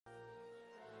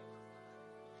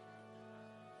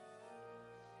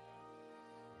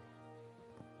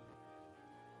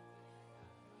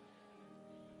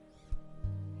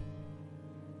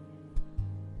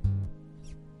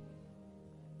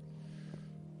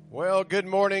Well, good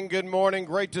morning, good morning.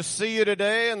 Great to see you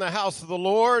today in the house of the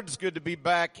Lord. It's good to be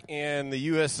back in the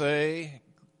USA.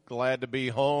 Glad to be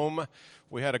home.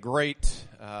 We had a great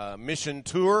mission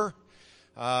tour.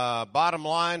 Bottom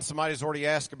line, somebody's already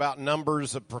asked about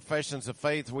numbers of professions of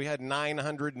faith. We had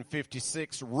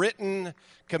 956 written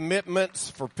commitments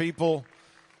for people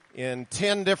in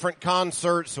 10 different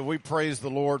concerts, so we praise the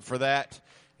Lord for that.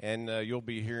 And you'll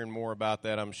be hearing more about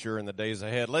that, I'm sure, in the days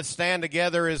ahead. Let's stand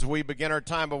together as we begin our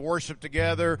time of worship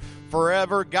together.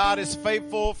 Forever God is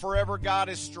faithful. Forever God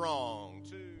is strong.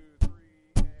 2,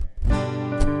 3,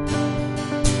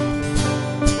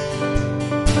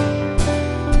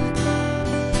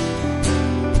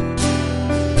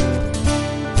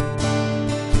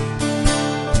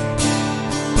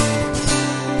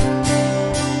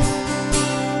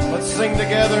 Let's sing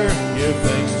together. Give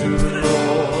thanks to the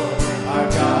Lord. Our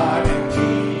God and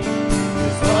King,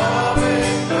 His love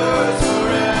endures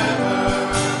forever.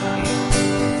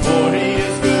 For He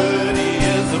is good, He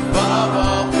is above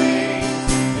all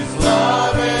things. His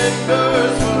love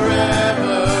endures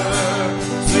forever.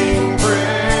 Sing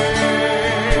praise,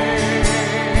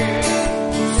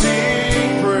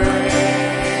 sing praise.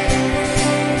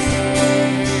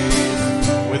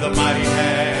 With a mighty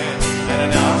hand and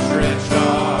an outstretched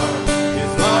arm,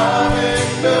 His love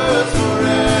endures forever.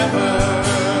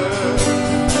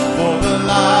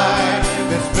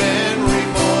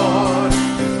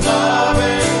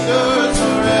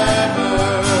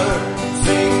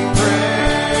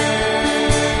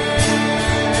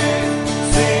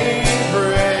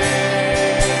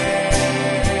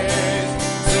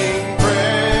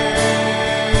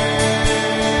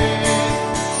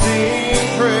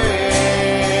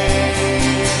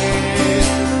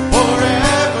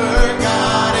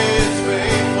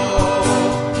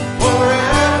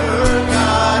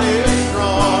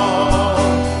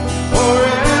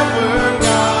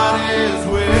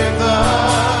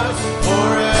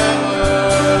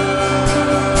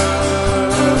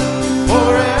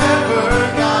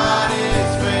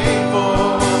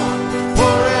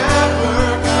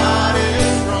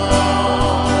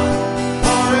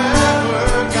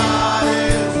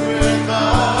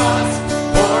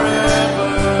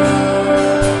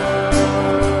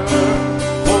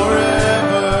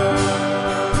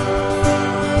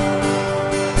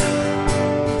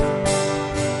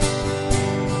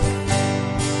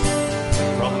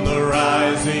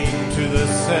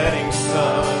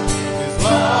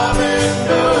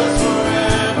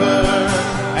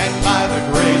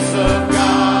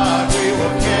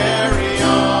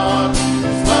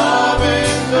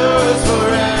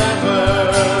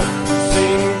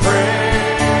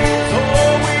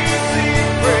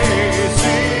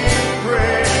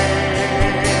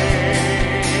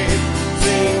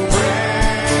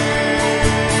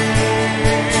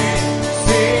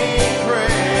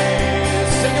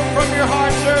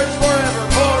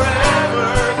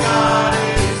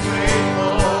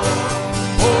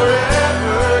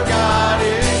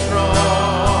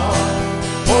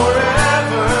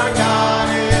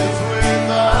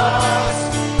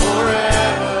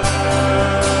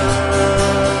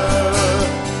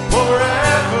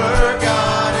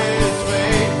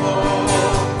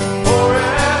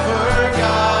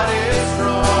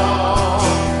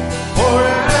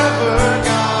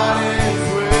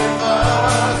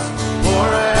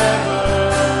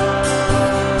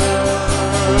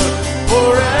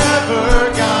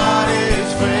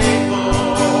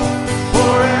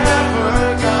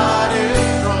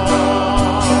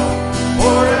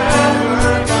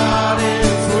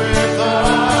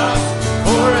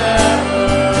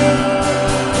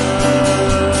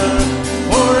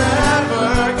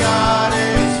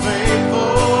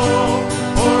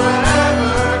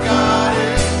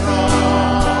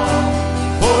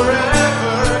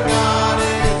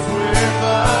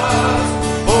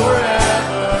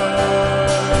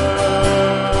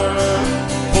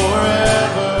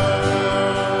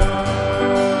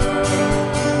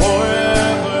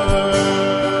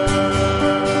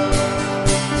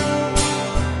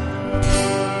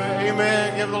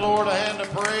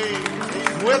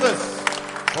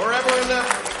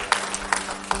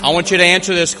 I want you to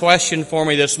answer this question for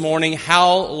me this morning.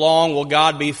 How long will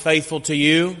God be faithful to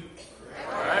you?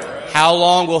 Forever. How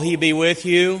long will He be with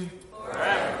you?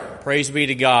 Forever. Praise be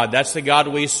to God. That's the God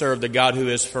we serve, the God who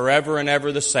is forever and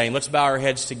ever the same. Let's bow our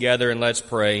heads together and let's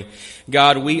pray.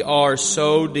 God, we are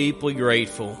so deeply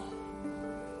grateful.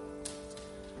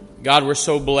 God, we're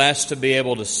so blessed to be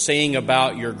able to sing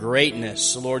about your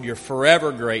greatness, Lord, your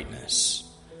forever greatness.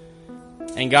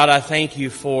 And God, I thank you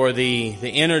for the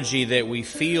energy that we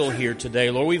feel here today.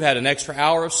 Lord, we've had an extra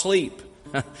hour of sleep.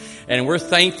 And we're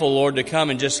thankful, Lord, to come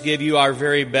and just give you our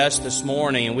very best this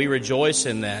morning, and we rejoice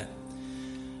in that.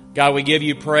 God, we give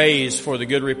you praise for the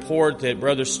good report that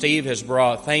Brother Steve has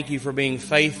brought. Thank you for being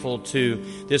faithful to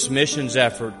this missions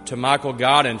effort, to Michael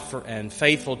God, and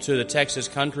faithful to the Texas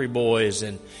Country Boys,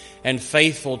 and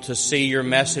faithful to see your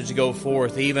message go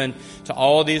forth, even to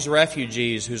all these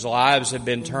refugees whose lives have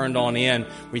been turned on in.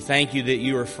 We thank you that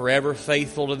you are forever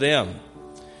faithful to them.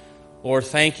 Lord,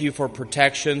 thank you for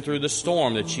protection through the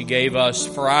storm that you gave us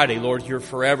Friday. Lord, you're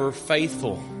forever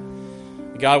faithful.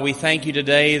 God, we thank you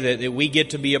today that we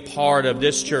get to be a part of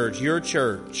this church, your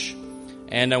church.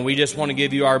 And we just want to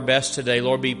give you our best today.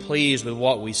 Lord, be pleased with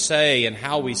what we say and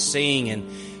how we sing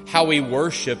and how we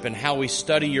worship and how we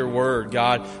study your word.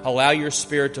 God, allow your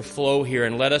Spirit to flow here,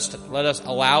 and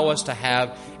allow us to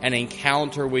have an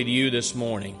encounter with you this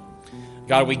morning.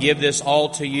 God, we give this all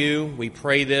to you. We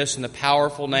pray this in the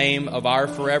powerful name of our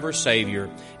forever Savior.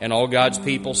 And all God's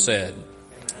people said,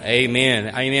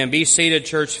 amen. Amen. Be seated,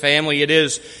 church family. It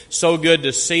is so good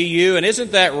to see you. And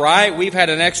isn't that right? We've had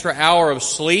an extra hour of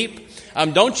sleep.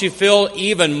 Don't you feel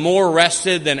even more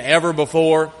rested than ever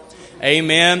before?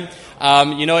 Amen.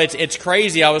 It's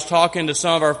crazy. I was talking to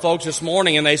some of our folks this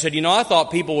morning, and they said, I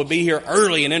thought people would be here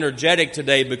early and energetic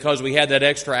today because we had that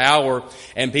extra hour,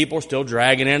 and people are still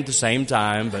dragging in at the same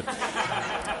time.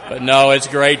 But no, it's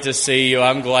great to see you.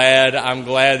 I'm glad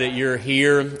that you're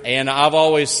here. And I've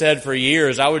always said for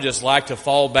years, I would just like to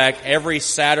fall back every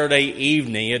Saturday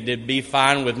evening. It'd be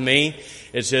fine with me.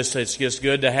 It's just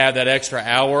good to have that extra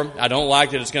hour. I don't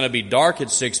like that it's going to be dark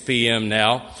at 6 p.m.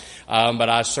 now. But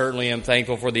I certainly am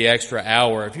thankful for the extra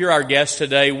hour. If you're our guest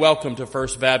today, welcome to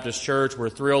First Baptist Church. We're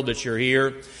thrilled that you're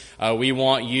here. We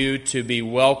want you to be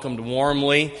welcomed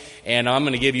warmly, and I'm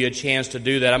going to give you a chance to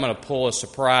do that. I'm going to pull a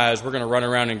surprise. We're going to run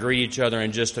around and greet each other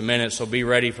in just a minute, so be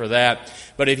ready for that.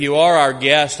 But if you are our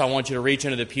guest, I want you to reach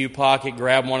into the pew pocket,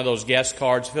 grab one of those guest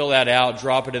cards, fill that out,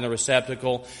 drop it in the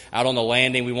receptacle out on the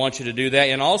landing. We want you to do that.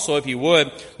 And also, if you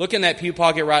would, look in that pew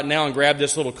pocket right now and grab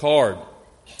this little card.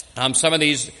 Some of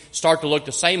these start to look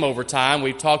the same over time.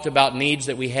 We've talked about needs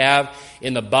that we have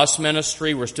in the bus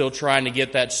ministry. We're still trying to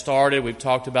get that started. We've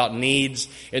talked about needs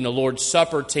in the Lord's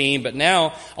Supper team. But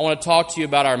now I want to talk to you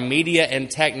about our media and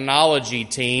technology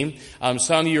team.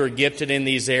 Some of you are gifted in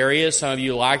these areas. Some of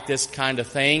you like this kind of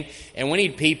thing. And we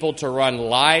need people to run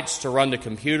lights, to run the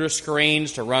computer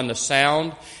screens, to run the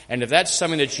sound. And if that's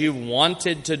something that you've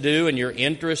wanted to do and you're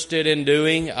interested in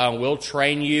doing, we'll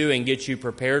train you and get you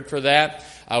prepared for that.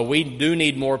 We do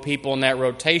need more people in that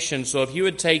rotation. So if you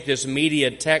would take this media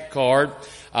tech card,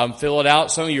 fill it out.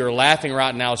 Some of you are laughing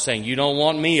right now saying, you don't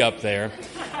want me up there.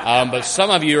 But some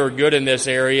of you are good in this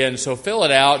area. And so fill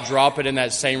it out, drop it in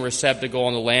that same receptacle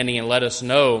on the landing, and let us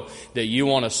know that you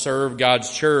want to serve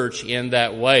God's church in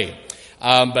that way.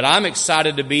 But I'm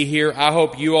excited to be here. I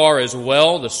hope you are as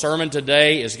well. The sermon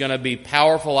today is going to be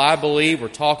powerful, I believe. We're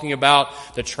talking about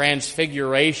the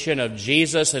transfiguration of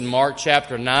Jesus in Mark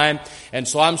chapter 9. And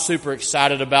so I'm super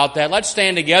excited about that. Let's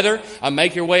stand together.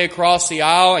 Make your way across the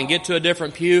aisle and get to a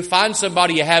different pew. Find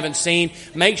somebody you haven't seen.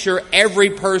 Make sure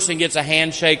every person gets a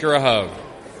handshake or a hug.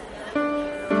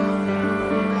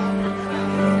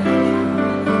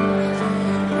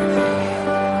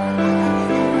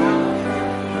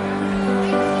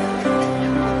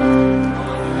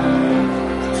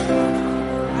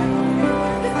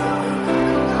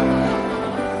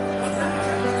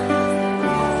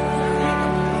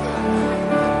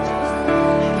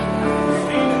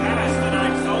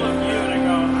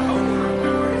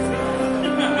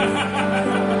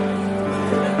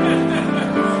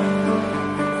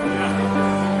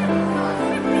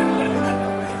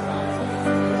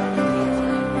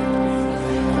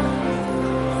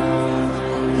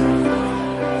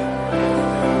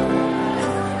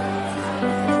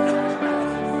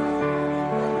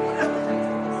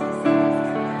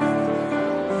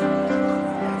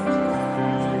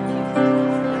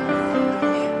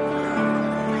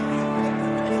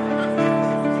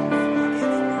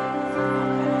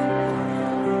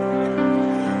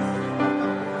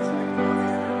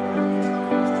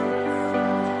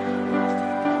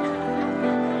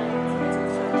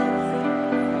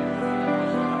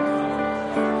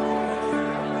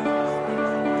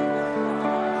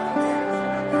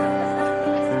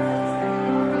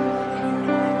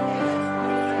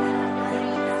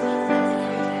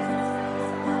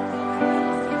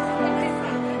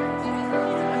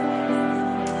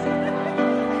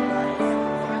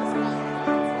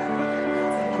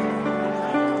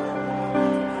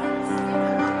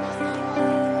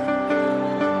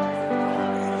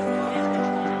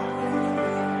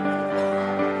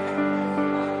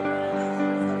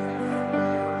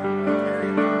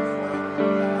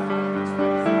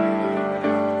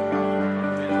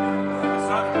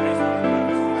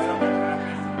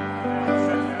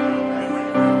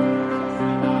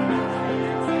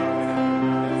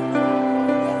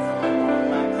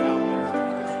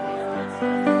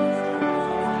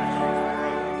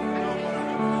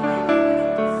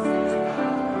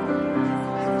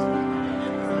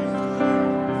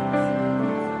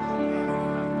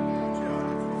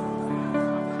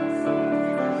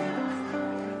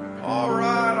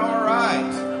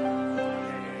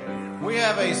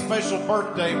 have a special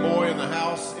birthday boy in the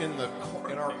house in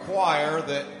our choir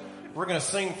that we're going to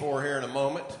sing for here in a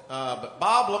moment. But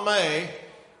Bob LeMay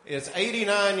is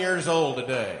 89 years old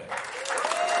today.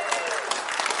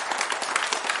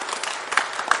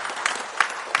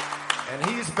 And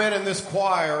he's been in this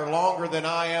choir longer than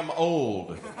I am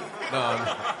old.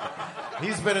 No,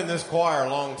 he's been in this choir a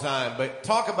long time. But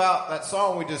talk about that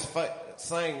song we just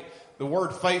sang, the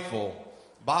word faithful.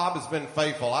 Bob has been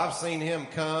faithful. I've seen him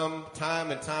come time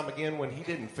and time again when he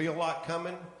didn't feel like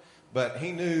coming, but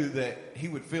he knew that he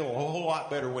would feel a whole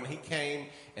lot better when he came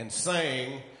and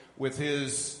sang with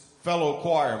his fellow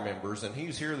choir members, and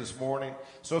he's here this morning.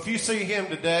 So if you see him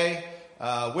today,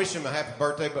 wish him a happy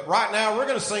birthday. But right now, we're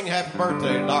going to sing happy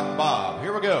birthday to Dr. Bob.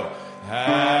 Here we go.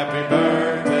 Happy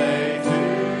birthday to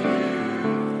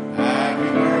you. Happy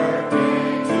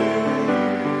birthday to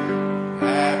you.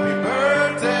 Happy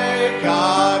birthday,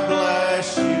 God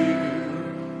bless you.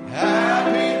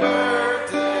 Happy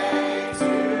birthday to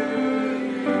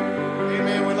you.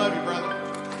 Amen. We love you, brother.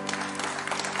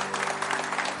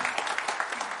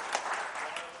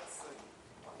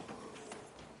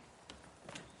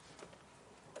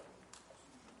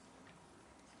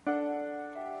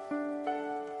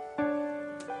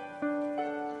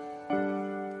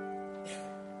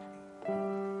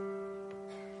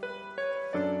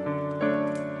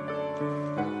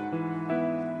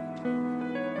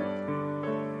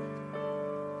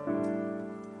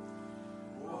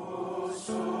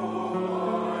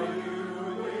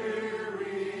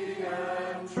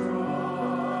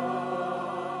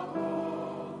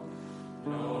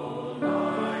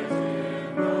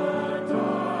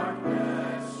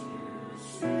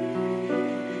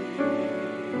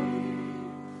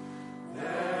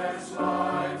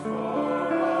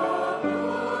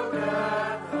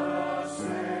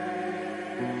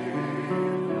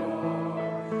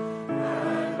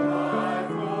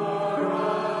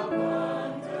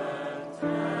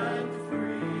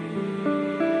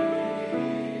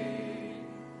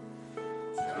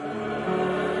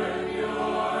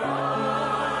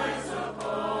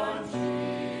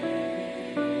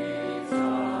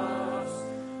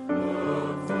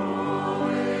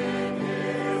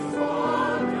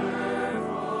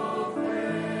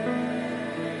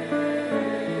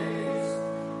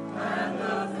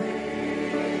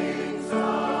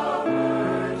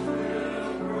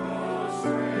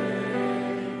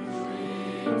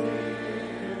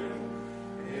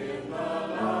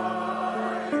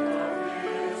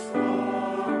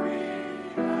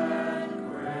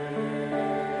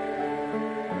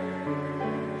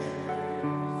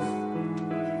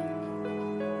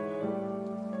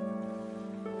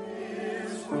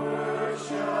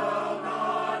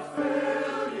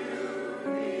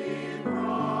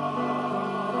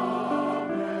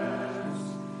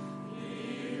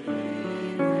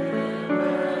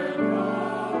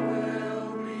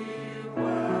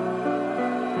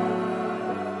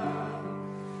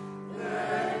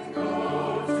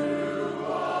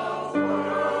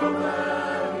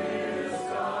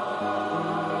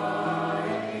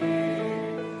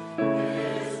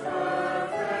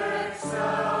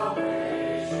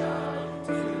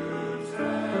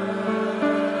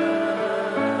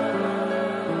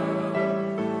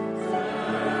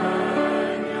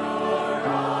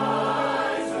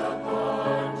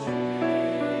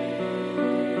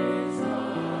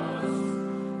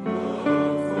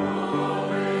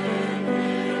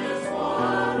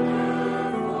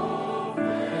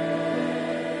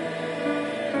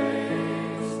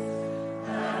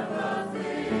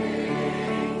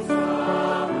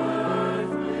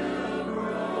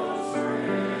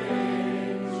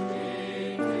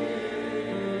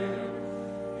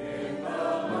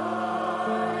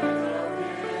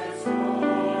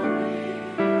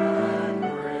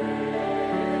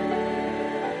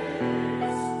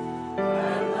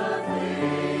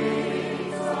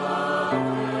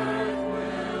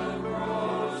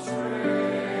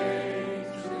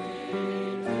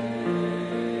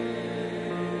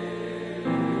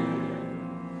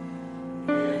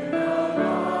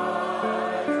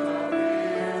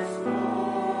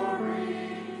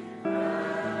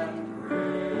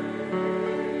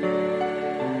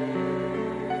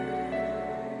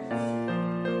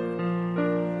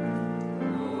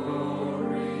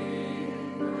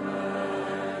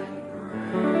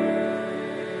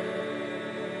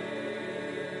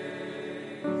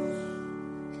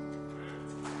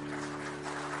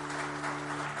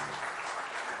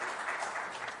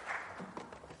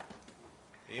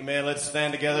 Amen. Let's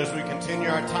stand together as we continue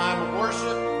our time of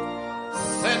worship.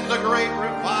 Send a great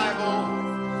revival.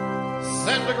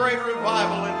 Send a great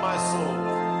revival in my soul.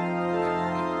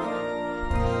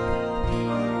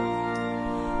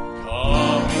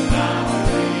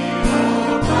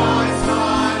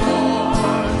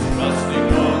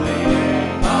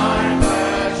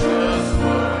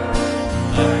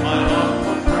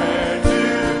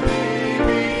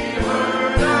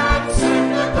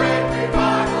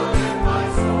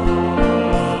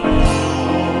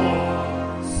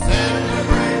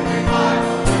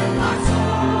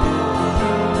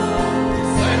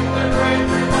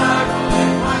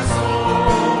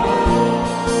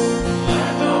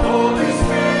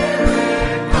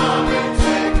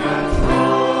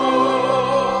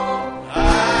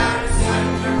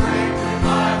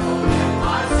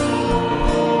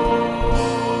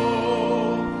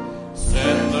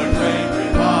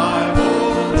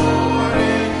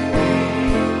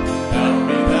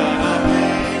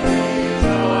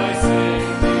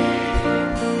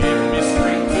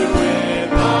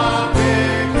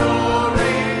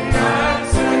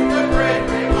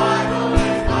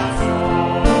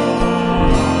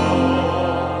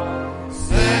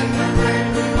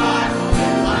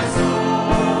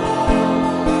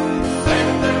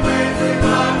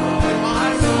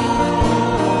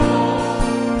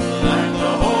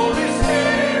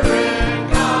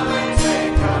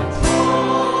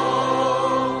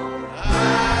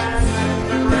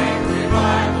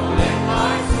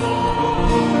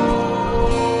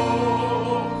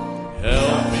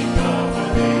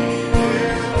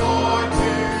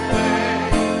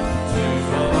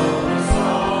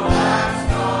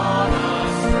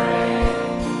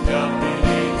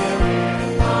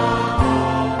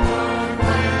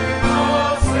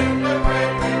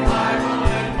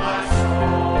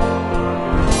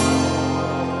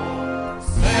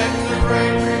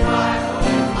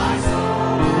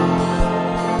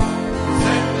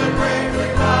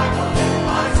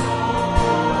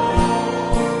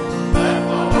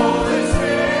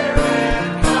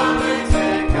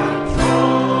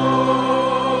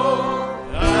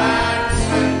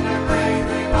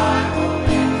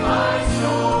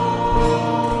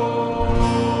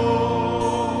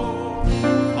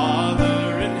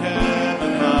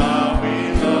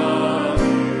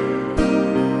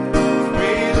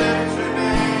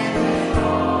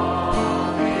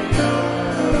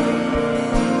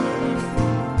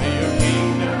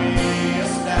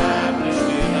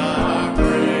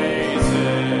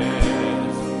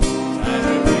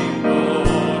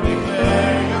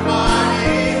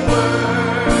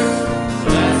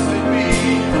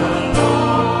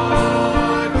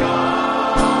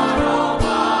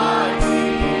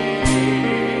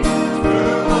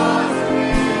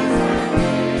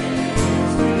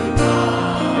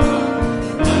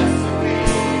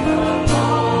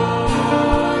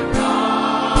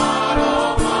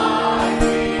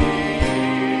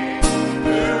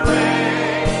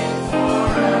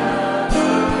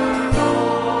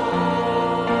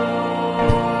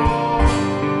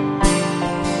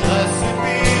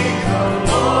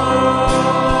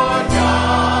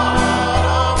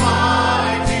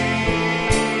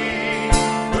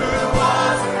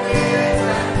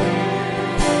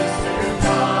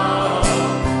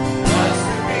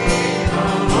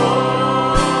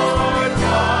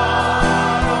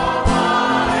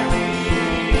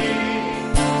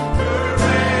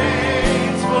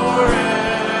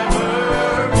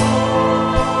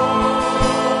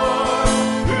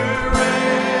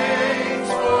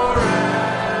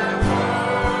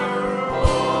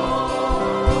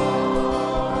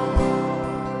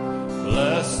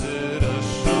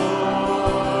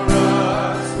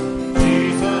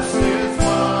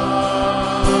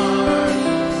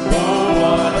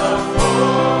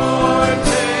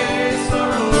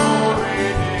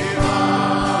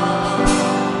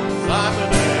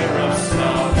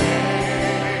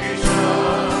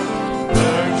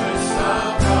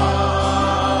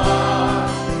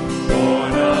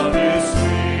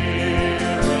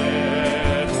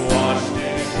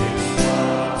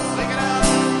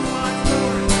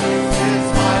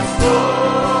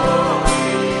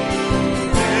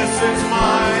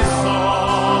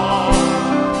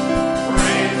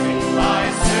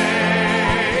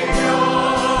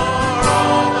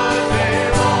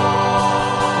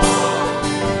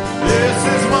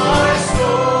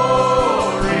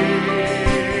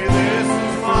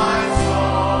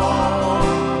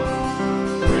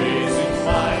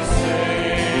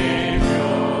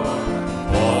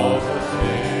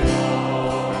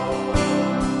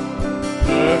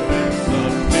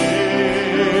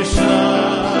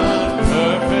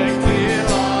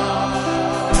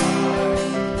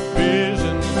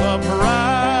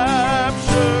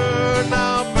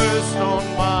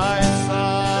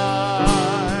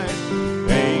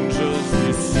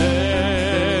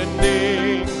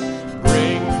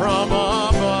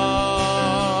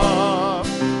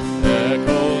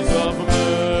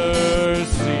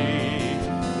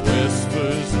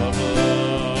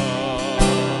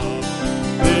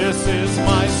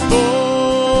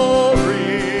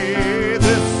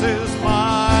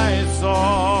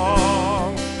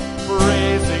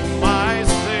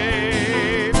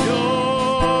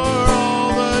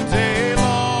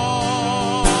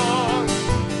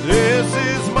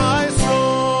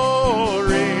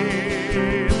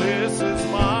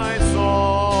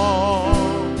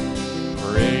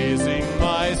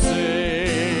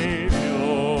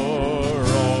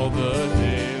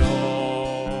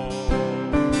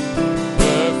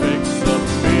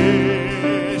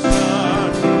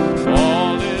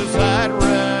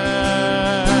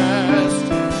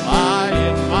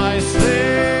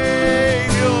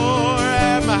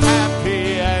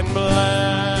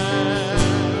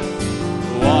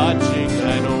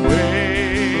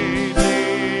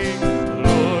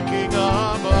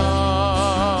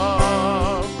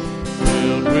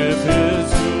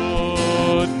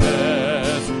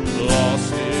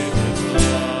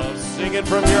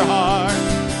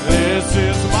 This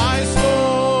is my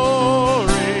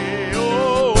story,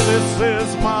 oh, this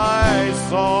is my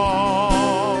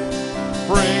song,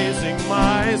 praising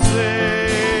my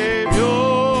Savior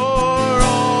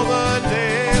all the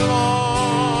day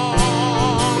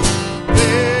long.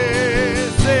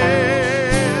 This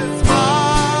is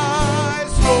my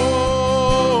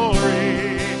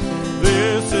story,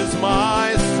 this is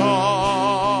my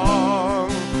song,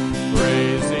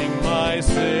 praising my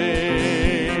Savior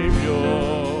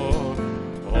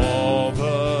all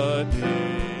the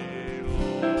day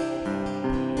long.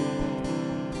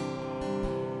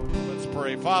 Let's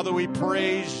pray. Father, we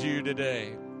praise you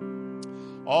today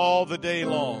all the day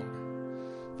long.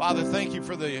 Father, thank you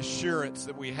for the assurance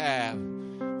that we have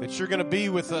that you're going to be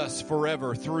with us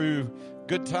forever through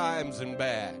good times and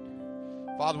bad.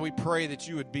 Father, we pray that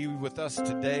you would be with us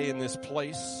today in this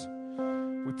place.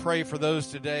 We pray for those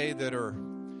today that are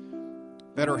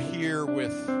here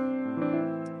with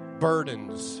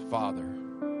burdens, Father,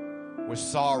 with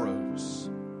sorrows.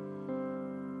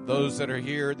 Those that are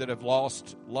here that have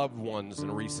lost loved ones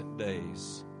in recent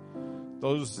days.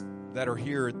 Those that are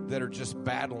here that are just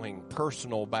battling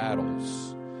personal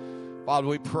battles. Father,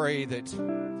 we pray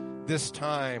that this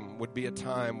time would be a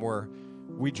time where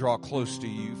we draw close to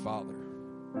you, Father.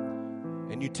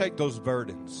 And you take those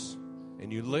burdens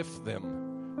and you lift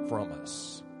them from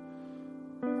us.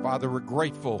 Father, we're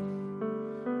grateful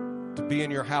to be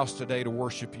in your house today to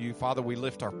worship you. Father, we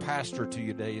lift our pastor to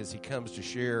you today as he comes to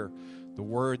share the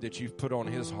word that you've put on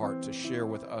his heart to share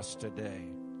with us today.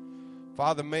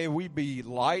 Father, may we be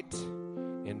light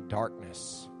in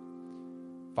darkness.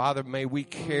 Father, may we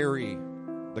carry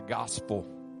the gospel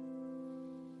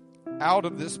out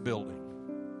of this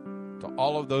building to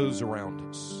all of those around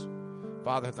us.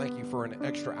 Father, thank you for an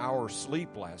extra hour of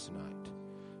sleep last night.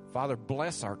 Father,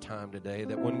 bless our time today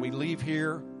that when we leave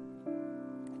here,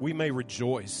 we may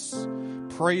rejoice,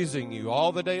 praising you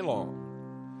all the day long.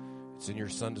 It's in your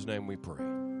Son's name we pray.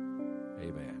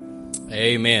 Amen.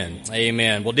 Amen.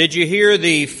 Amen. Well, did you hear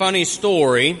the funny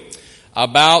story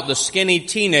about the skinny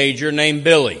teenager named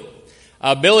Billy?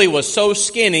 Billy was so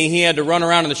skinny he had to run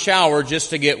around in the shower just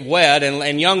to get wet.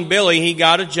 And young Billy, he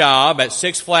got a job at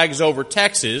Six Flags Over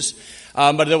Texas.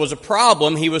 But there was a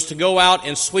problem. He was to go out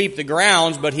and sweep the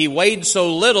grounds, but he weighed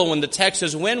so little when the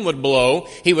Texas wind would blow,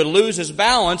 he would lose his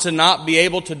balance and not be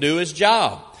able to do his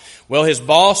job. Well, his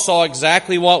boss saw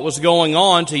exactly what was going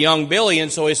on to young Billy, and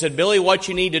so he said, Billy, what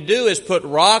you need to do is put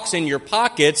rocks in your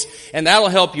pockets, and that'll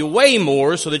help you weigh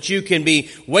more so that you can be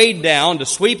weighed down to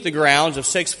sweep the grounds of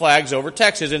Six Flags Over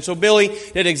Texas. And so Billy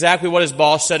did exactly what his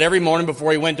boss said. Every morning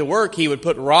before he went to work, he would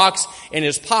put rocks in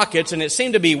his pockets, and it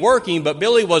seemed to be working, but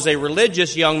Billy was a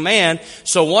religious young man.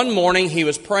 So one morning he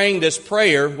was praying this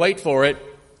prayer, wait for it,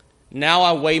 now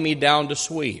I weigh me down to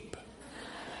sweep.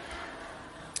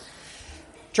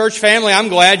 Church family, I'm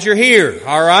glad you're here.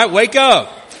 All right, wake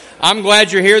up. I'm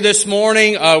glad you're here this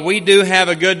morning. We do have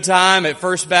a good time at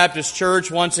First Baptist Church.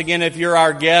 Once again, if you're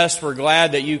our guest, we're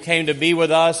glad that you came to be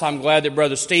with us. I'm glad that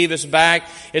Brother Steve is back.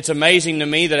 It's amazing to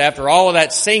me that after all of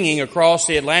that singing across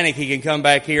the Atlantic, he can come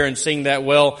back here and sing that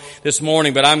well this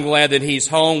morning. But I'm glad that he's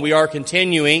home. We are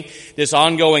continuing this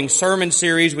ongoing sermon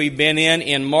series we've been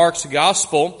in Mark's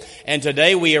Gospel. And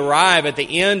today we arrive at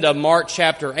the end of Mark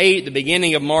chapter 8, the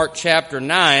beginning of Mark chapter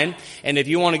 9. And if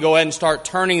you want to go ahead and start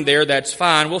turning there, that's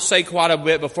fine. We'll say quite a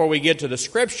bit before we get to the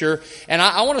scripture. And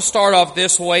I want to start off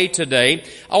this way today.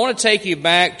 I want to take you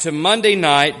back to Monday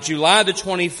night, July the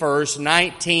 21st,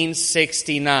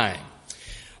 1969.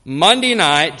 Monday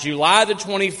night, July the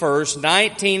 21st,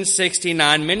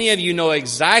 1969. Many of you know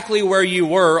exactly where you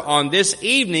were on this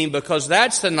evening because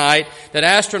that's the night that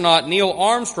astronaut Neil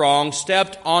Armstrong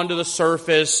stepped onto the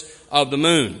surface of the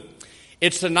moon.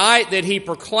 It's the night that he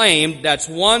proclaimed that's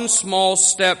one small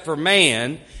step for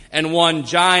man and one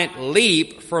giant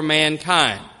leap for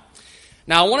mankind.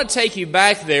 Now, I want to take you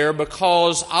back there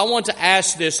because I want to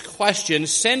ask this question.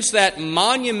 Since that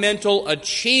monumental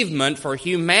achievement for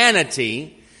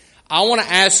humanity, I want to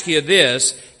ask you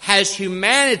this. Has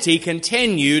humanity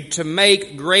continued to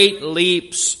make great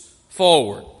leaps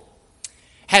forward?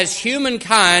 Has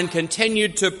humankind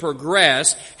continued to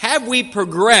progress? Have we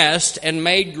progressed and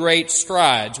made great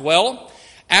strides? Well,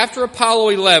 after Apollo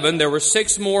 11, there were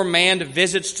 6 more manned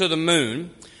visits to the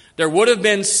moon. There would have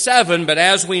been 7, but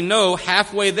as we know,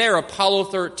 halfway there, Apollo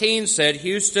 13 said,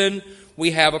 Houston,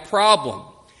 we have a problem.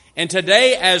 And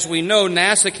today, as we know,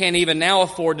 NASA can't even now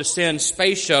afford to send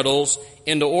space shuttles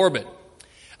into orbit.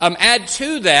 Add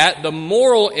to that the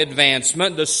moral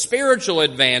advancement, the spiritual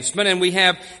advancement, and we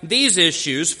have these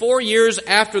issues. 4 years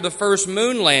after the first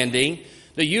moon landing,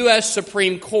 the U.S.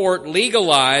 Supreme Court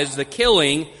legalized the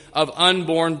killing of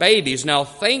unborn babies. Now,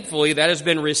 thankfully, that has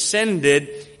been rescinded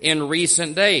in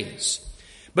recent days.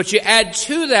 But you add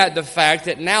to that the fact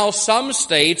that now some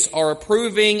states are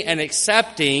approving and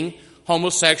accepting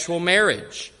homosexual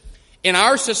marriage. In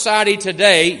our society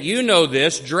today, you know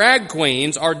this, drag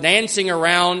queens are dancing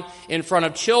around in front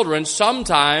of children,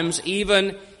 sometimes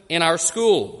even in our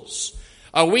schools.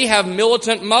 We have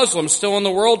militant Muslims still in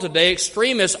the world today,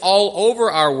 extremists all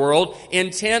over our world,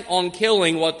 intent on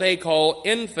killing what they call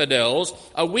infidels.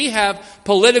 We have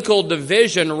political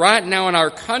division right now in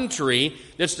our country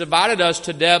that's divided us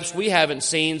to depths we haven't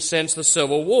seen since the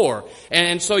Civil War.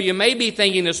 And so you may be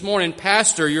thinking this morning,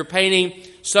 Pastor, you're painting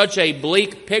such a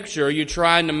bleak picture, you're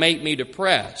trying to make me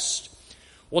depressed.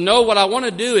 Well, no, what I want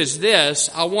to do is this.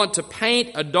 I want to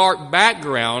paint a dark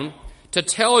background to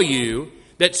tell you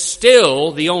that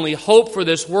still the only hope for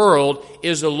this world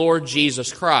is the Lord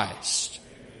Jesus Christ.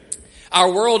 Our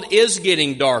world is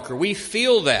getting darker. We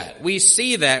feel that. We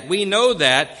see that. We know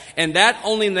that. And that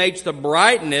only makes the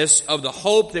brightness of the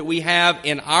hope that we have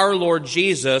in our Lord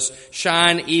Jesus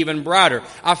shine even brighter.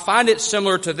 I find it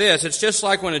similar to this. It's just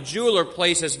like when a jeweler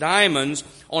places diamonds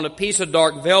on a piece of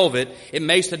dark velvet, it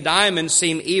makes the diamonds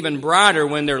seem even brighter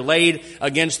when they're laid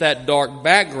against that dark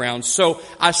background. So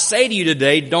I say to you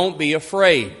today, don't be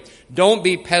afraid. Don't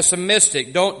be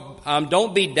pessimistic.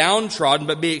 Don't be downtrodden,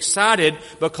 but be excited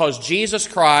because Jesus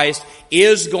Christ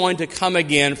is going to come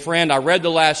again. Friend, I read the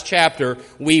last chapter.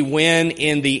 We win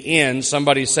in the end.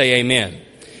 Somebody say amen.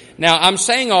 Now, I'm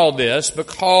saying all this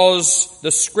because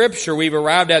the scripture we've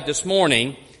arrived at this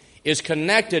morning is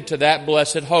connected to that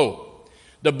blessed hope.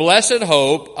 The blessed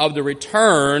hope of the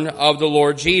return of the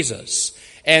Lord Jesus.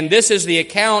 And this is the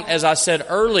account, as I said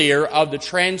earlier, of the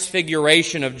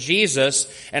transfiguration of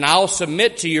Jesus. And I'll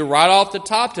submit to you right off the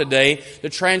top today, the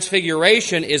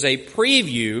transfiguration is a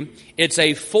preview. It's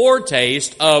a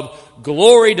foretaste of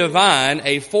glory divine,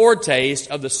 a foretaste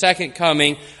of the second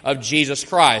coming of Jesus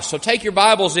Christ. So take your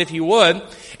Bibles, if you would,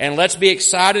 and let's be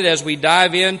excited as we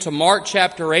dive into Mark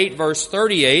chapter 8, verse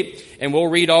 38. And we'll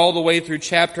read all the way through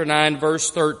chapter 9,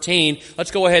 verse 13. Let's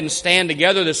go ahead and stand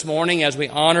together this morning as we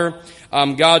honor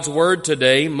God's Word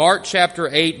today. Mark chapter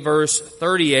 8, verse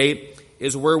 38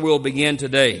 is where we'll begin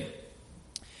today.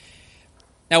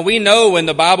 Now, we know when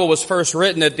the Bible was first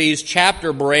written that these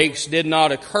chapter breaks did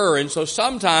not occur. And so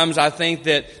sometimes I think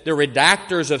that the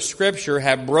redactors of Scripture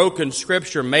have broken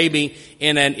Scripture maybe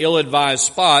in an ill-advised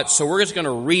spot. So we're just going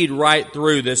to read right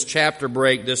through this chapter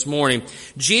break this morning.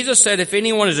 Jesus said, "If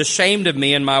anyone is ashamed of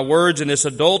me and my words in this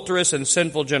adulterous and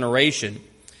sinful generation,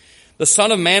 the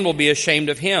Son of Man will be ashamed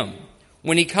of him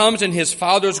when he comes in his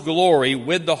Father's glory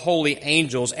with the holy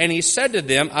angels." And he said to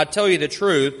them, "I tell you the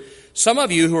truth, some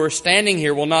of you who are standing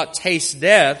here will not taste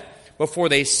death before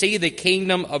they see the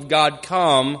kingdom of God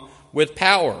come with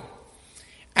power."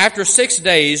 After 6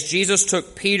 days, Jesus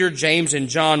took Peter, James, and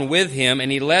John with him, and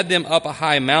he led them up a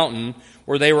high mountain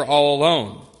where they were all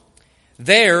alone.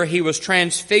 There he was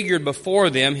transfigured before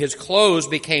them. His clothes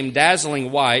became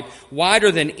dazzling white,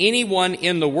 whiter than anyone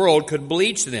in the world could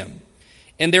bleach them.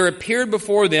 And there appeared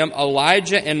before them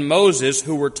Elijah and Moses,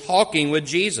 who were talking with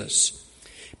Jesus.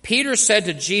 Peter said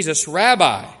to Jesus,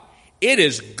 "Rabbi, it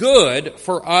is good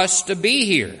for us to be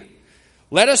here.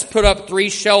 Let us put up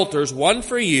 3 shelters, one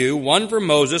for you, one for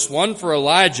Moses, one for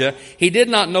Elijah." He did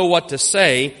not know what to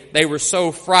say. They were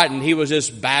so frightened. He was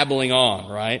just babbling on,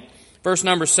 right? Verse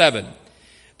number 7.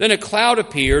 Then a cloud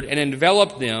appeared and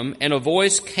enveloped them, and a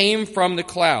voice came from the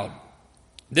cloud.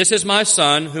 "This is my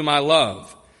Son, whom I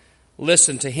love.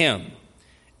 Listen to him."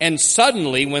 And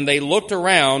suddenly, when they looked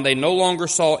around, they no longer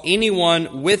saw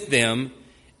anyone with them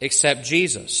except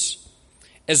Jesus.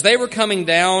 As they were coming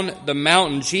down the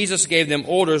mountain, Jesus gave them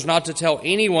orders not to tell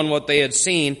anyone what they had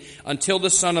seen until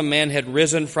the Son of Man had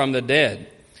risen from the dead.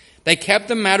 They kept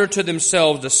the matter to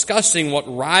themselves, discussing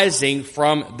what rising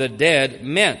from the dead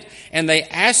meant. And they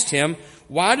asked him,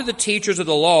 "Why do the teachers of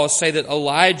the law say that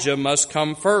Elijah must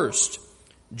come first?"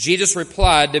 Jesus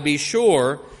replied, "To be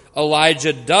sure,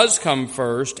 Elijah does come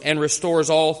first and restores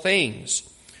all things.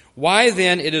 Why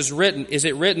then is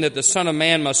it written that the Son of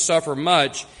Man must suffer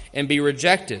much and be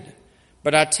rejected?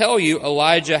 But I tell you,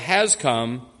 Elijah has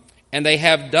come, and they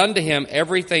have done to him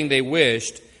everything they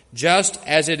wished, just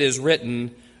as it is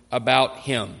written about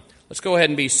him." Let's go ahead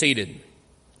and be seated.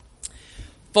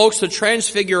 Folks, the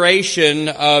transfiguration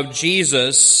of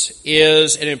Jesus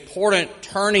is an important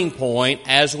turning point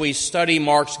as we study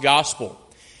Mark's gospel.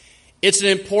 It's an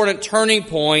important turning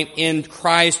point in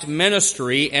Christ's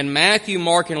ministry, and Matthew,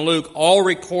 Mark, and Luke all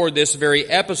record this very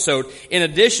episode. In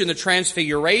addition, the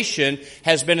Transfiguration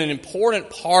has been an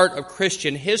important part of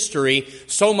Christian history,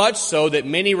 so much so that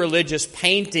many religious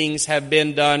paintings have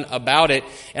been done about it.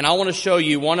 And I want to show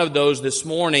you one of those this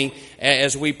morning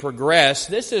as we progress.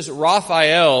 This is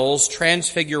Raphael's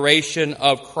Transfiguration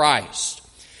of Christ.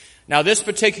 Now, this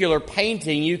particular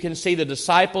painting, you can see the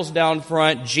disciples down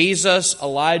front, Jesus,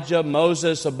 Elijah,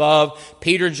 Moses above,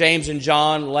 Peter, James, and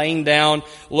John laying down,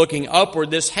 looking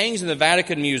upward. This hangs in the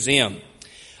Vatican Museum.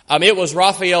 It was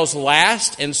Raphael's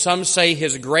last, and some say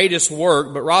his greatest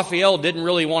work, but Raphael didn't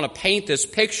really want to paint this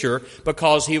picture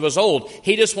because he was old.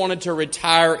 He just wanted to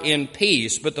retire in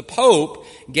peace, but the Pope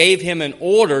gave him an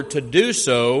order to do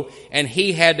so, and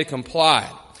he had to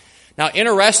comply. Now,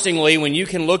 interestingly, when you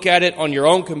can look at it on your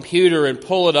own computer and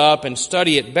pull it up and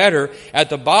study it better, at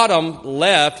the bottom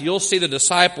left, you'll see the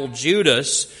disciple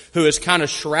Judas, who is kind of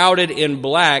shrouded in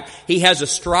black. He has a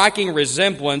striking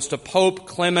resemblance to Pope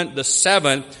Clement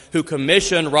VII, who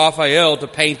commissioned Raphael to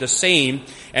paint the scene,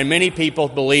 and many people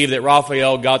believe that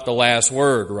Raphael got the last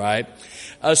word, right?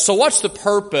 So what's the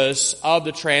purpose of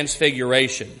the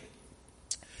Transfiguration?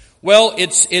 Well,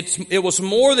 it was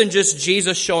more than just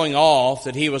Jesus showing off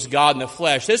that he was God in the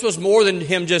flesh. This was more than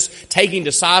him just taking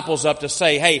disciples up to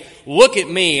say, hey, look at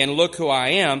me and look who I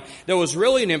am. There was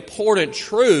really an important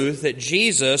truth that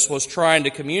Jesus was trying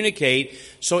to communicate.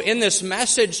 So in this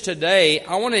message today,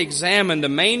 I want to examine the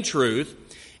main truth,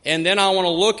 and then I want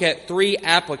to look at 3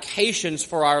 applications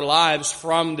for our lives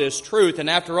from this truth. And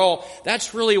after all,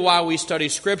 that's really why we study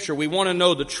Scripture. We want to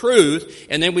know the truth,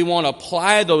 and then we want to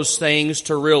apply those things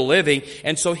to real living.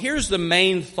 And so here's the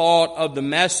main thought of the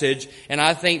message, and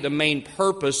I think the main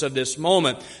purpose of this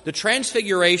moment. The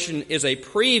Transfiguration is a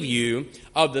preview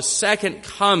of the second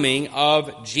coming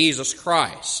of Jesus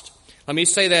Christ. Let me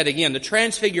say that again. The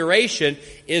Transfiguration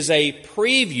is a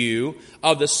preview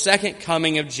of the second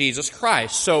coming of Jesus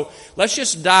Christ. So let's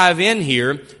just dive in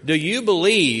here. Do you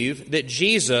believe that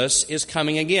Jesus is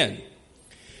coming again?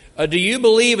 Do you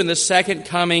believe in the second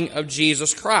coming of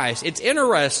Jesus Christ? It's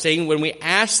interesting when we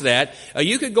ask that.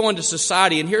 You could go into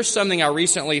society, and here's something I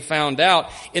recently found out.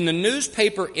 In the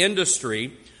newspaper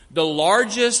industry, the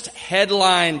largest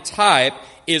headline type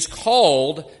is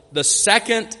called the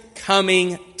second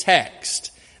coming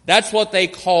text. That's what they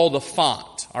call the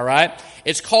font, all right?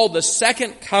 It's called the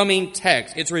second coming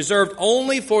text. It's reserved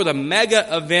only for the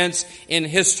mega events in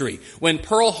history. When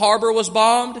Pearl Harbor was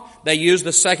bombed, they used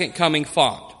the second coming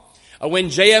font. When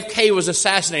JFK was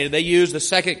assassinated, they used the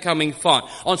second coming font.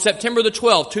 On September the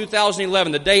 12th,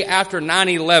 2011, the day after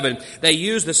 9/11, they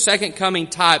used the second coming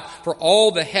type for all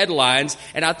the headlines.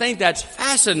 And I think that's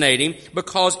fascinating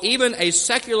because even a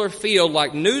secular field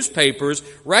like newspapers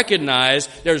recognize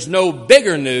there's no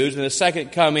bigger news than the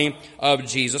second coming of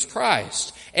Jesus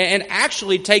Christ. And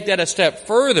actually take that a step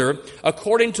further,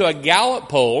 according to a Gallup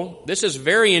poll, this is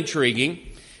very intriguing,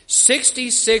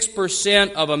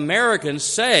 66% of Americans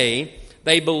say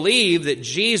they believe that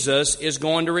Jesus is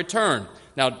going to return.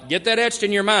 Now, get that etched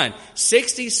in your mind.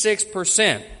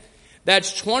 66%.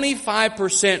 That's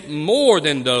 25% more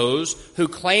than those who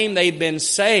claim they've been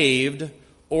saved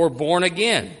or born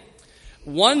again.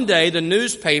 One day, the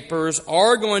newspapers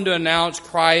are going to announce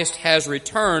Christ has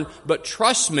returned, but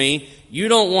trust me, you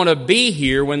don't want to be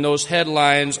here when those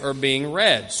headlines are being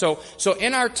read. So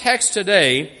in our text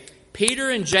today, Peter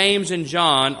and James and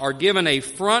John are given a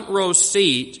front row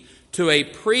seat to a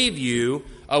preview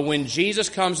of when Jesus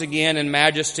comes again in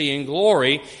majesty and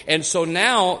glory. And so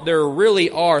now there really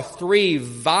are 3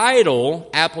 vital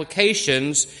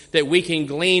applications that we can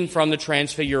glean from the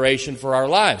Transfiguration for our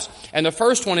lives. And the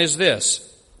first one is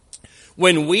this.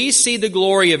 When we see the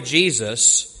glory of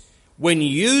Jesus, when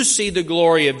you see the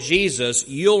glory of Jesus,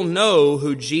 you'll know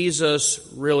who Jesus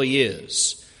really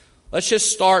is. Let's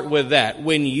just start with that.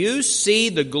 When you see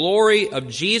the glory of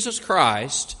Jesus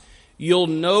Christ, you'll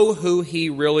know who He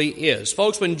really is.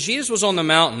 Folks, when Jesus was on the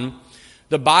mountain,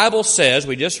 the Bible says,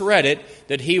 we just read it,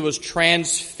 that He was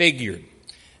transfigured.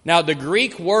 Now, the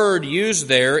Greek word used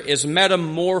there is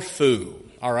metamorpho.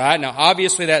 All right? Now,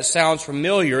 obviously that sounds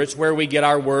familiar. It's where we get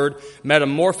our word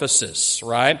metamorphosis,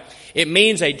 right? It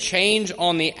means a change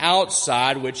on the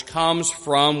outside which comes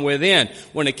from within.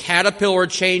 When a caterpillar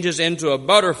changes into a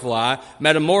butterfly,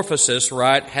 metamorphosis,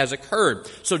 right, has occurred.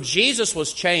 So Jesus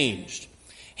was changed.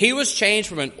 He was changed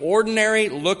from an ordinary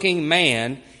looking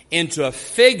man into a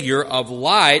figure of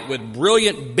light with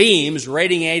brilliant beams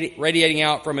radiating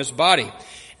out from His body.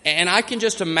 And I can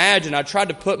just imagine, I tried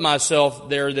to put myself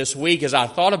there this week as I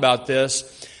thought about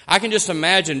this. I can just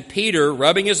imagine Peter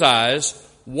rubbing his eyes,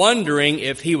 wondering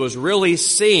if he was really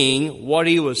seeing what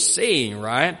he was seeing,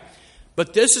 right?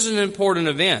 But this is an important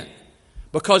event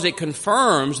because it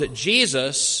confirms that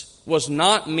Jesus was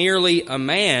not merely a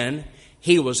man,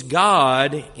 he was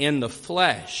God in the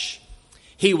flesh.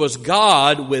 He was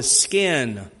God with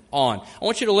skin on. I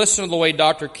want you to listen to the way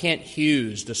Dr. Kent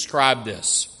Hughes described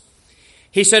this.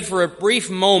 He said, for a brief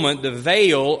moment, the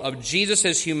veil of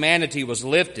Jesus' humanity was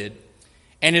lifted,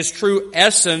 and his true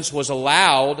essence was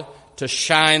allowed to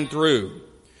shine through.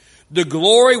 The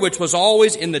glory which was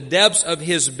always in the depths of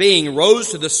his being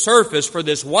rose to the surface for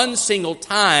this one single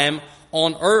time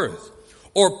on earth.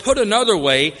 Or put another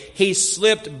way, he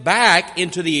slipped back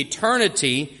into the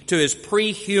eternity to his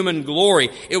pre-human glory.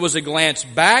 It was a glance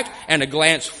back and a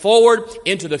glance forward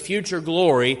into the future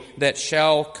glory that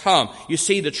shall come. You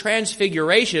see, the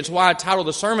transfiguration, it's why I titled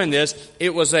the sermon this,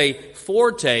 it was a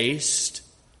foretaste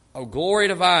of glory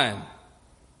divine.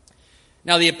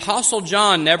 Now, the Apostle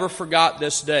John never forgot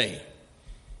this day.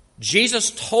 Jesus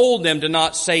told them to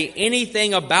not say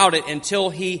anything about it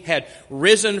until he had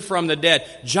risen from the dead.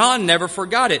 John never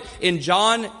forgot it. In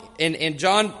John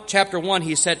chapter 1,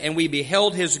 he said, and we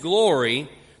beheld his glory,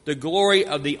 the glory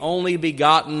of the only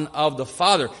begotten of the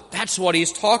Father. That's what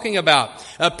he's talking about.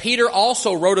 Peter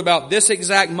also wrote about this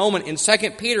exact moment. In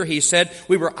 2 Peter, he said,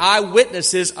 we were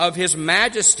eyewitnesses of his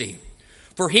majesty.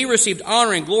 For he received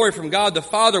honor and glory from God the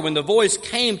Father when the voice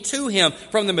came to him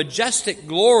from the majestic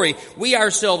glory. We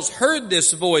ourselves heard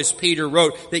this voice, Peter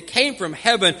wrote, that came from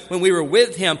heaven when we were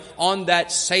with him on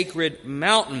that sacred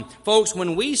mountain. Folks,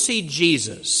 when we see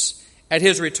Jesus at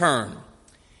his return,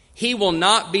 he will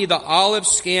not be the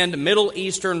olive-skinned, Middle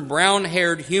Eastern,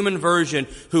 brown-haired human version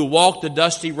who walked the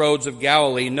dusty roads of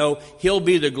Galilee. No, he'll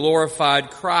be the glorified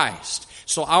Christ.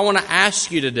 So I want to ask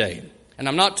you today, and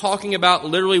I'm not talking about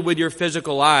literally with your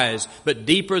physical eyes, but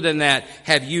deeper than that,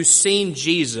 have you seen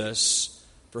Jesus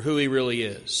for who he really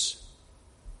is?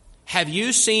 Have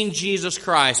you seen Jesus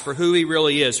Christ for who he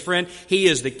really is? Friend, he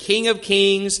is the King of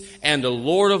kings and the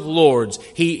Lord of lords.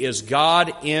 He is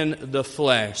God in the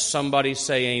flesh. Somebody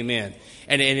say amen.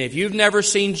 And if you've never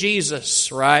seen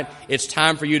Jesus, right, it's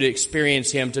time for you to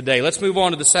experience him today. Let's move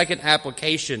on to the second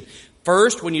application.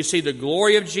 First, when you see the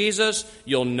glory of Jesus,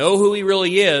 you'll know who he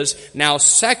really is. Now,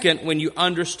 second, when you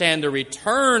understand the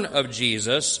return of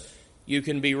Jesus, you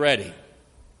can be ready.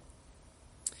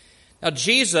 Now,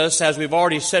 Jesus, as we've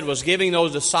already said, was giving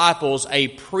those disciples a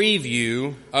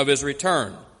preview of his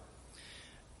return.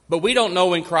 But we don't know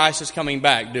when Christ is coming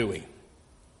back, do we?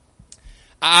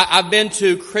 I've been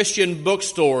to Christian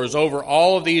bookstores over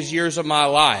all of these years of my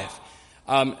life.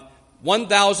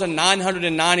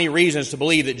 1,990 reasons to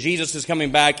believe that Jesus is coming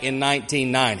back in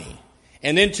 1990.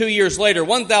 And then 2 years later,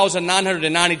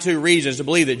 1,992 reasons to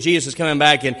believe that Jesus is coming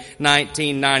back in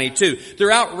 1992.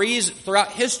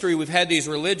 Throughout history, we've had these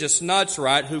religious nuts,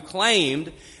 right, who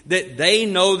claimed that they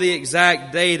know the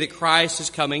exact day that Christ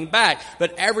is coming back.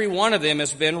 But every one of them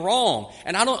has been wrong.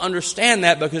 And I don't understand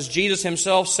that because Jesus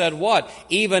himself said what?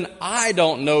 Even I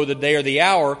don't know the day or the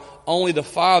hour, only the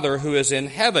Father who is in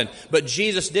heaven. But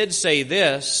Jesus did say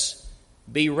this,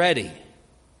 be ready.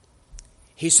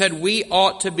 He said we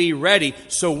ought to be ready,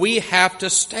 so we have to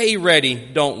stay ready,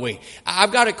 don't we?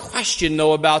 I've got a question,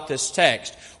 though, about this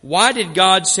text. Why did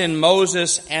God send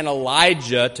Moses and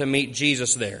Elijah to meet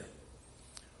Jesus there?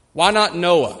 Why not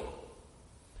Noah?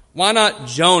 Why not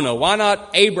Jonah? Why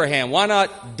not Abraham? Why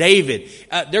not David?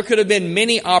 There could have been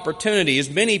many opportunities,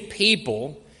 many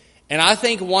people. And I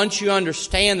think once you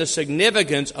understand the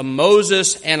significance of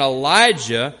Moses and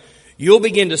Elijah, you'll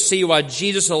begin to see why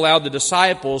Jesus allowed the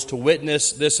disciples to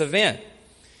witness this event.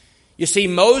 You see,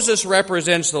 Moses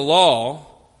represents the law.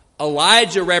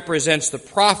 Elijah represents the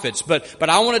prophets, but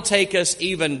I want to take us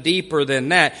even deeper than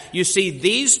that. You see,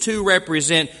 these two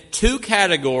represent two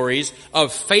categories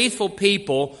of faithful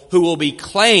people who will be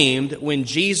claimed when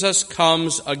Jesus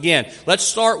comes again. Let's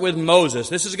start with Moses.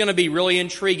 This is going to be really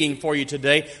intriguing for you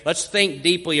today. Let's think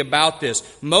deeply about this.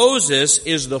 Moses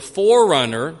is the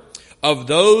forerunner of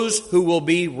those who will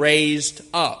be raised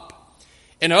up.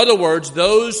 In other words,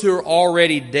 those who are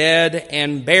already dead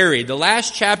and buried. The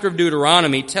last chapter of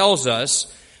Deuteronomy tells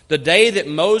us the day that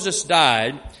Moses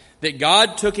died, that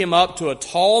God took him up to a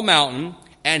tall mountain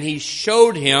and he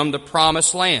showed him the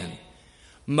promised land.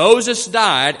 Moses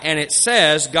died, and it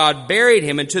says God buried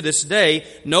him, and to this day,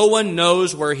 no one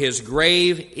knows where his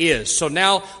grave is. So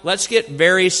now let's get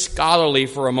very scholarly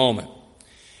for a moment.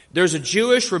 There's a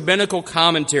Jewish rabbinical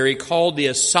commentary called the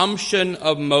Assumption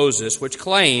of Moses, which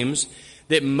claims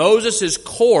that Moses'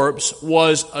 corpse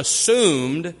was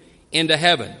assumed into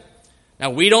heaven.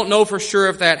 Now, we don't know for sure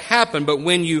if that happened, but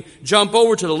when you jump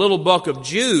over to the little book of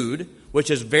Jude, which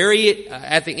is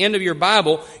at the end of your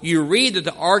Bible, you read that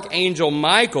the archangel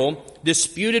Michael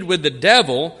disputed with the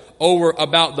devil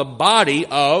about the body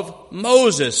of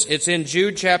Moses. It's in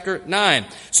Jude chapter 9.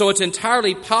 So it's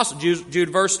entirely possible, Jude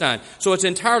verse 9. So it's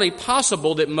entirely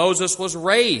possible that Moses was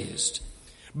raised.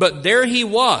 But there he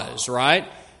was, right?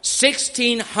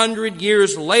 1,600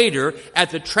 years later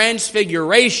at the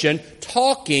Transfiguration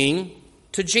talking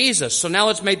to Jesus. So now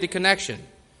let's make the connection.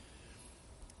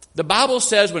 The Bible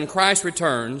says when Christ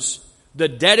returns, the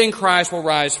dead in Christ will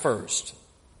rise first.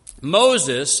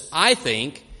 Moses, I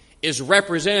think, is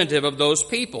representative of those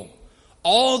people.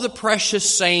 All the precious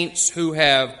saints who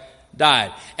have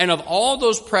died. And of all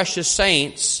those precious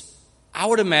saints, I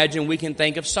would imagine we can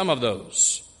think of some of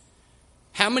those.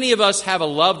 How many of us have a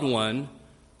loved one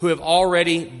who have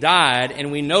already died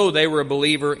and we know they were a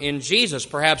believer in Jesus?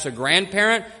 Perhaps a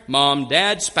grandparent, mom,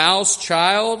 dad, spouse,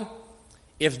 child.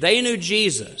 If they knew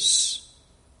Jesus,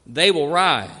 they will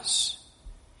rise.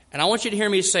 And I want you to hear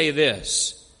me say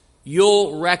this.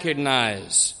 You'll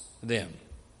recognize them.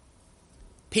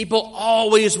 People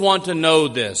always want to know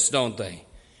this, don't they?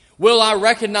 Will I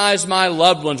recognize my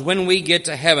loved ones when we get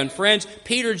to heaven? Friends,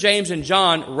 Peter, James, and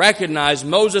John recognized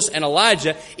Moses and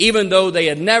Elijah even though they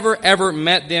had never, ever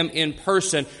met them in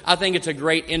person. I think it's a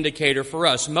great indicator for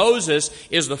us. Moses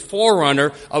is the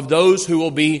forerunner of those who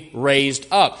will be raised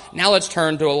up. Now let's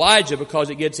turn to Elijah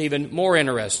because it gets even more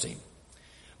interesting.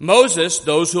 Moses,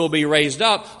 those who will be raised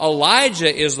up.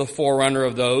 Elijah is the forerunner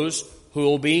of those who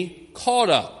will be caught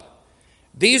up.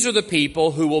 These are the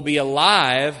people who will be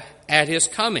alive at his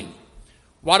coming.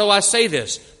 Why do I say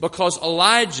this? Because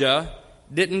Elijah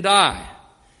didn't die.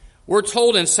 We're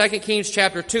told in 2 Kings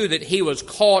chapter 2 that he was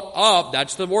caught up,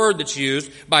 that's the word that's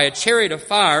used, by a chariot of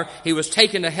fire. He was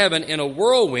taken to heaven in a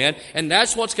whirlwind, and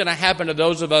that's what's going to happen to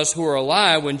those of us who are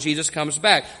alive when Jesus comes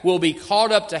back. We'll be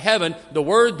caught up to heaven. The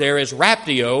word there is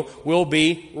raptio, will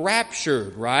be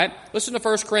raptured, right? Listen to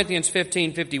 1 Corinthians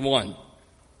 15:51.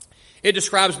 It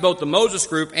describes both the Moses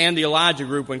group and the Elijah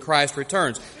group when Christ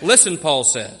returns. Listen, Paul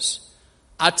says,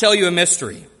 I tell you a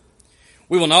mystery.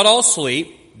 We will not all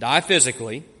sleep, die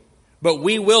physically, but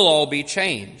we will all be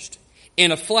changed.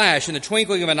 In a flash, in the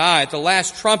twinkling of an eye, at the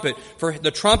last trumpet, for the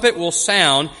trumpet will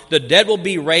sound, the dead will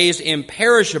be raised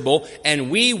imperishable, and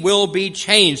we will be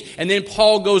changed. And then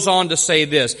Paul goes on to say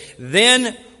this,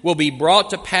 then will be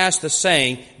brought to pass the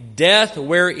saying, death,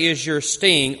 where is your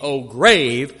sting? O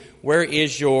grave, where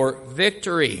is your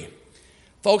victory?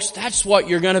 Folks, that's what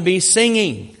you're going to be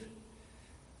singing.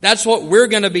 That's what we're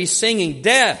going to be singing.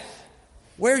 Death,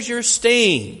 where's your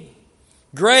sting?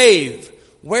 Grave,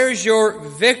 where's your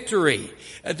victory?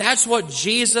 That's what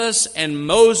Jesus and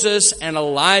Moses and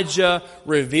Elijah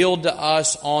revealed to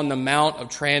us on the Mount of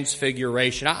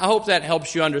Transfiguration. I hope that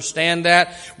helps you understand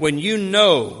that. When you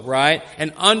know, right,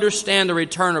 and understand the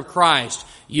return of Christ,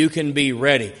 you can be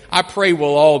ready. I pray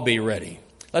we'll all be ready.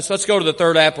 Let's go to the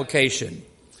third application.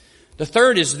 The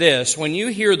third is this. When you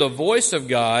hear the voice of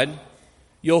God,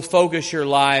 you'll focus your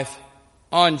life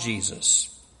on Jesus.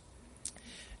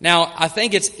 Now, I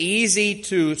think it's easy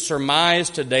to surmise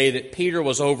today that Peter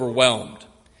was overwhelmed.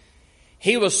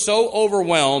 He was so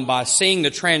overwhelmed by seeing the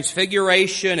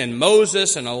Transfiguration and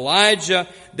Moses and Elijah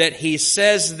that he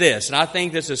says this, and I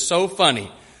think this is so funny.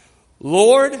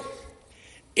 Lord,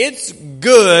 it's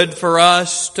good for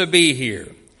us to be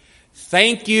here.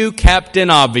 Thank you, Captain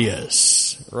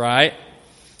Obvious, right?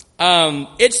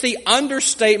 It's the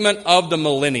understatement of the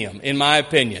millennium, in my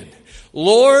opinion.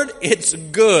 Lord, it's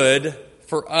good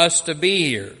for us to be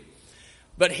here.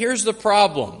 But here's the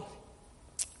problem.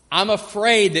 I'm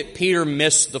afraid that Peter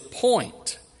missed the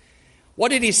point.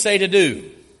 What did he say to do?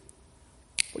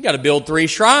 We got to build 3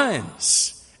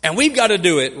 shrines. And we've got to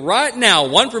do it right now.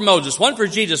 One for Moses, one for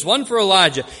Jesus, one for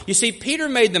Elijah. You see, Peter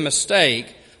made the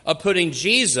mistake of putting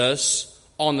Jesus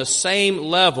on the same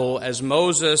level as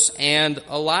Moses and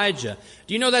Elijah.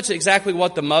 Do you know that's exactly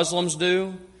what the Muslims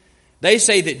do? They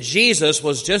say that Jesus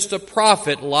was just a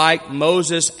prophet like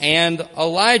Moses and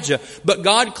Elijah. But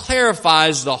God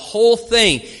clarifies the whole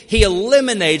thing. He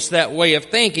eliminates that way of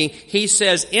thinking. He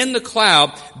says in the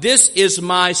cloud, this is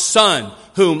my son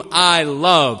whom I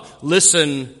love.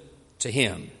 Listen to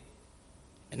him.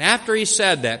 And after he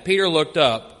said that, Peter looked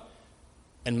up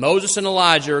and Moses and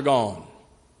Elijah are gone.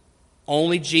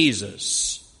 Only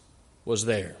Jesus was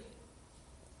there.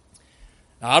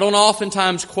 Now, I don't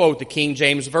oftentimes quote the King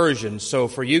James Version, so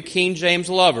for you King James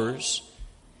lovers,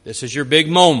 this is your big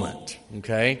moment,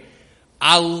 okay?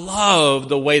 I love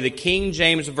the way the King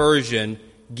James Version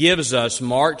gives us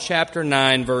Mark chapter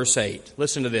 9, verse 8.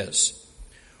 Listen to this.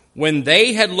 When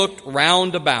they had looked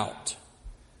round about,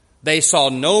 they saw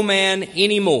no man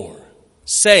any more,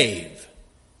 save,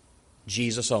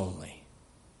 Jesus only.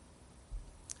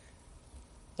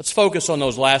 Let's focus on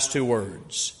those last two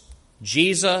words.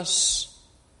 Jesus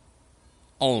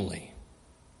only.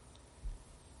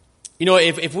 You know,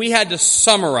 if we had to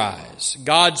summarize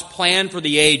God's plan for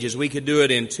the ages, we could do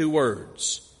it in two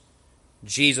words.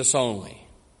 Jesus only.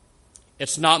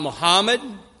 It's not Muhammad.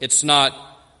 It's not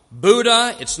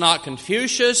Buddha. It's not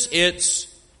Confucius. It's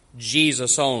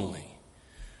Jesus only.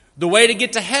 The way to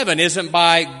get to heaven isn't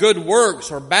by good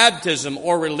works or baptism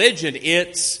or religion.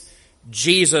 It's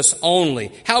Jesus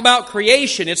only. How about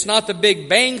creation? It's not the Big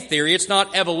Bang Theory. It's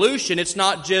not evolution. It's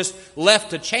not just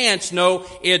left to chance. No,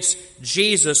 it's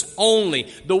Jesus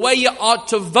only. The way you ought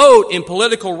to vote in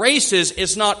political races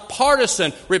is not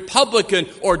partisan, Republican,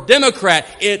 or Democrat.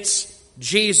 It's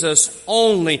Jesus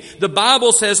only. The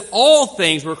Bible says all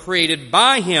things were created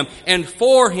by Him and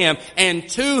for Him and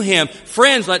to Him.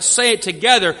 Friends, let's say it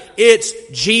together. It's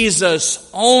Jesus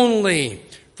only.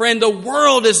 Friend, the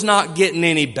world is not getting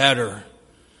any better.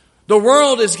 The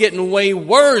world is getting way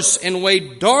worse and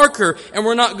way darker, and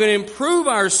we're not going to improve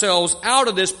ourselves out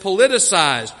of this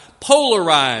politicized,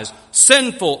 polarized,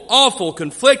 sinful, awful,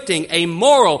 conflicting,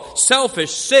 amoral,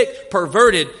 selfish, sick,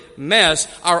 perverted mess.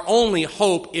 Our only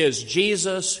hope is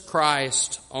Jesus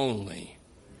Christ only.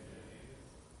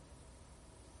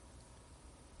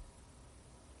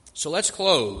 So let's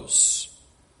close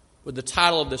with the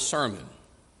title of this sermon.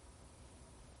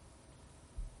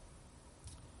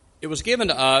 It was given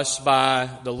to us by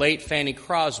the late Fanny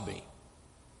Crosby.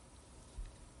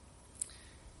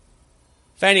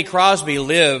 Fanny Crosby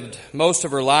lived most of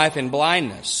her life in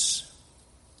blindness.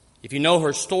 If you know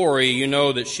her story, you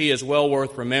know that she is well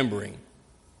worth remembering.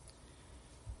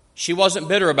 She wasn't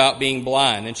bitter about being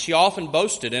blind, and she often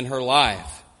boasted in her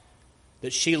life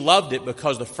that she loved it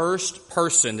because the first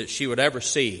person that she would ever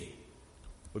see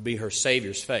would be her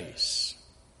Savior's face.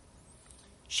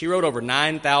 She wrote over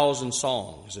 9,000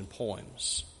 songs and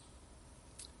poems.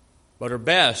 But her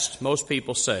best, most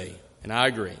people say, and I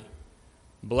agree,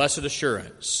 blessed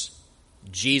assurance,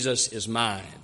 Jesus is mine.